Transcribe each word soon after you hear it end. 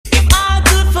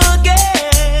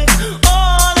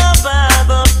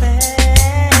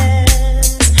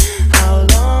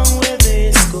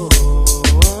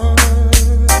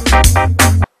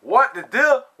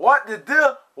the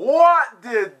deal? What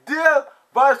the deal?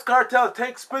 Vybz Kartel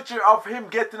takes picture of him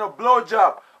getting a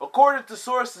blowjob. According to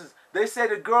sources, they say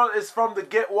the girl is from the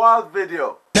Get Wild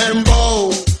video. Them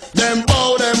bow, them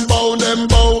bow, them bow, them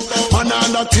bow. Man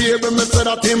on the table, me say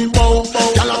that him bow.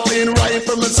 Gyal a clean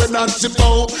rifle, me say that she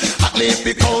bow. At least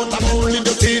pick out and only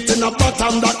the teeth in the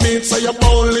bottom. That means say you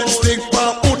bow. Lipstick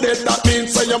for hooded, that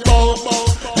means say you bow.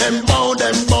 Them bow,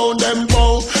 them bow, them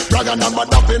bow. Brag and I'm a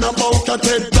dapping about a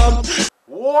head drum.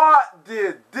 What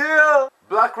the deal?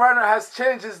 Blak Ryno has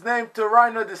changed his name to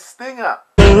Ryno the Stinger.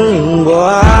 Boy,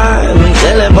 I'm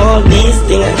telling about these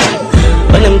things.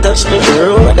 When them touch me,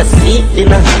 road, I see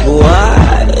dinner.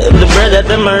 Boy, the brother,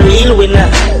 them a real winner.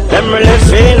 Them really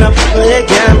fail up, they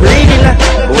can't breathe in.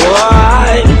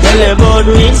 Boy, I'm telling about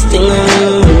these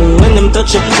things. When them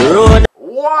touch me, road.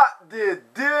 What the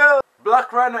deal?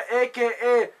 Blak Ryno,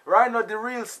 aka Ryno the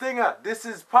Real Stinger. This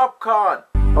is Popcaan.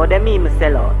 Oh, they mean me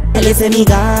sell out. Listen me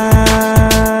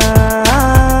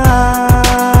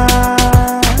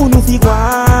Unu fi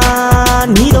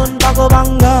gwan, me don't back up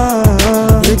banga.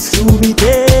 Let's do me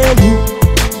tell you,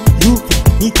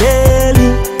 me tell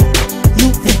you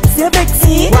say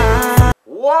Bexy.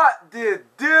 What the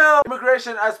deal?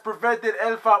 Immigration has prevented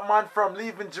Elephant Man from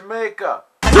leaving Jamaica.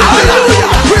 We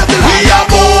are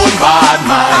born bad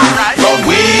man, but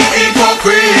we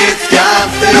hypocrites can't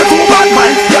stay. You're too bad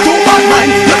mind, you're too bad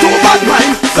mind, you're too bad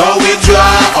mind. So we draw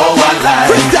our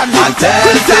line and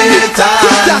tell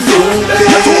Satan to play.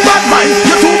 You're too bad mind,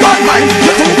 you're too bad mind,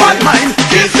 you're too bad mind.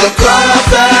 Kiss the cross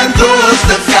and touch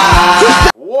the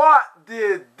sky. What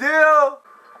the deal?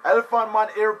 Elephant Man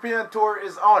European tour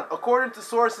is on. According to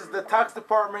sources, the tax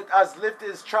department has lifted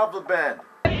its travel ban.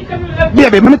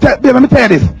 Baby, let me tell you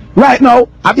this. Right now,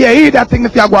 I be a hear that thing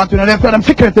if you are going to know. Them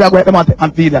security are going to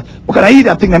and feed that. Because I hear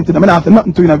that thing them to them and I say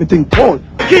nothing to you and everything cold.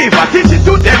 Give a teach it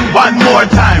to them one more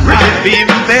time. Really being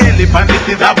fairly, and this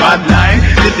is a bad line.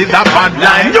 This is a bad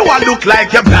line. You all look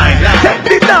like you're blind. Take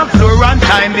the dance floor and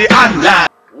time the online.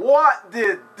 What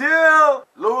the deal?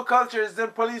 Louie Culture is in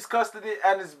police custody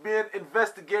and is being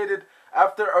investigated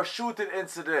after a shooting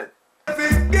incident. Give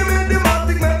me the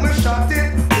matic, make me shot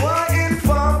it. Why in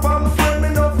far from friend, me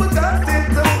no forgot it.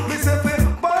 Me say fi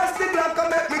pass the Glock and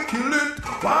make me kill it.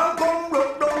 While come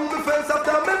broke down the fence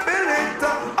after me build it.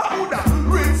 I woulda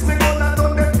rinse me gun and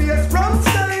turn the face from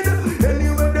side.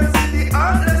 Anyway them see the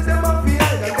heartless, them a fear.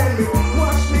 And then me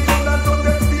wash me gun and turn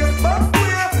the face back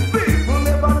way. People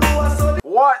never know I saw the.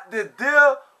 What the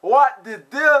deal? What the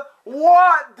deal?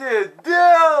 What the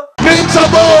deal? It's a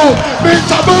bow,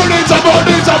 it's a bow, it's a bow,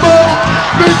 it's a bow.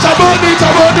 It's a bow, it's a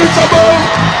bow, it's a bow.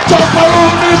 Jump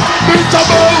around it, it's a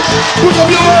bow. Put up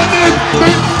your hand in.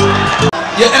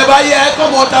 You ever hear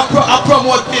come out and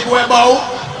promote people about?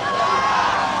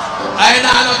 I ain't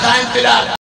have no time for that.